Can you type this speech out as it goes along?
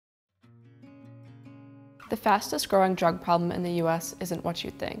The fastest growing drug problem in the US isn't what you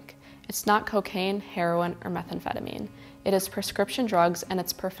think. It's not cocaine, heroin, or methamphetamine. It is prescription drugs, and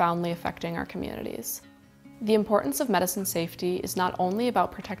it's profoundly affecting our communities. The importance of medicine safety is not only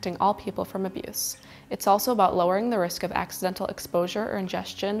about protecting all people from abuse. It's also about lowering the risk of accidental exposure or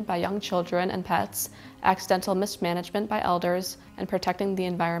ingestion by young children and pets, accidental mismanagement by elders, and protecting the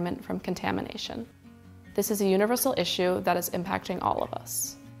environment from contamination. This is a universal issue that is impacting all of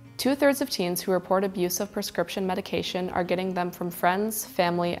us. 2/3 of teens who report abuse of prescription medication are getting them from friends,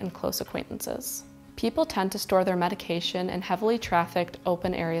 family, and close acquaintances. People tend to store their medication in heavily trafficked,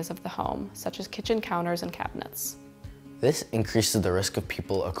 open areas of the home, such as kitchen counters and cabinets. This increases the risk of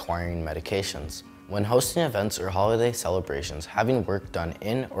people acquiring medications. When hosting events or holiday celebrations, having work done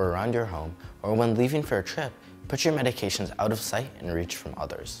in or around your home, or when leaving for a trip, put your medications out of sight and reach from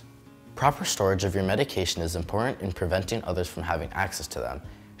others. Proper storage of your medication is important in preventing others from having access to them.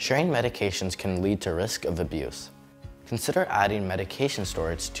 Sharing medications can lead to risk of abuse. Consider adding medication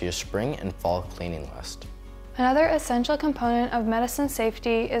storage to your spring and fall cleaning list. Another essential component of medicine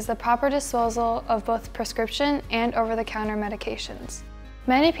safety is the proper disposal of both prescription and over-the-counter medications.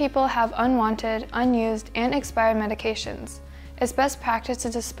 Many people have unwanted, unused, and expired medications. It's best practice to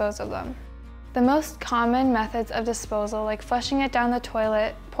dispose of them. The most common methods of disposal, like flushing it down the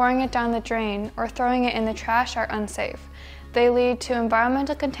toilet, pouring it down the drain, or throwing it in the trash, are unsafe. They lead to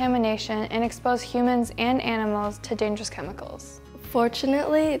environmental contamination and expose humans and animals to dangerous chemicals.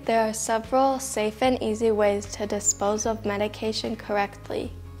 Fortunately, there are several safe and easy ways to dispose of medication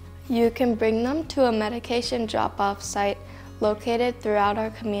correctly. You can bring them to a medication drop-off site located throughout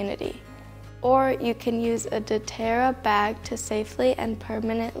our community. Or you can use a doTERRA bag to safely and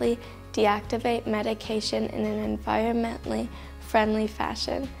permanently deactivate medication in an environmentally friendly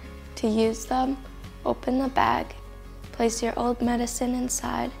fashion. To use them, open the bag, place your old medicine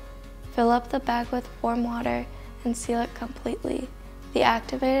inside, fill up the bag with warm water, and seal it completely. The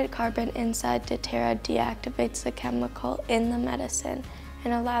activated carbon inside doTERRA deactivates the chemical in the medicine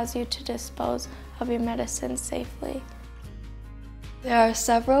and allows you to dispose of your medicine safely. There are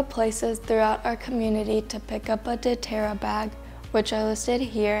several places throughout our community to pick up a doTERRA bag, which are listed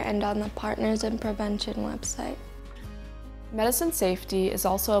here and on the Partners in Prevention website. Medicine safety is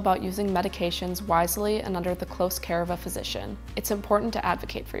also about using medications wisely and under the close care of a physician. It's important to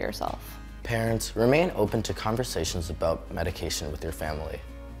advocate for yourself. Parents, remain open to conversations about medication with your family.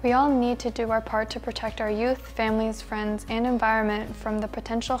 We all need to do our part to protect our youth, families, friends, and environment from the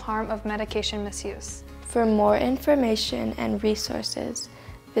potential harm of medication misuse. For more information and resources,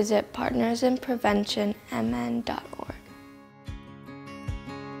 visit partnersinpreventionmn.org.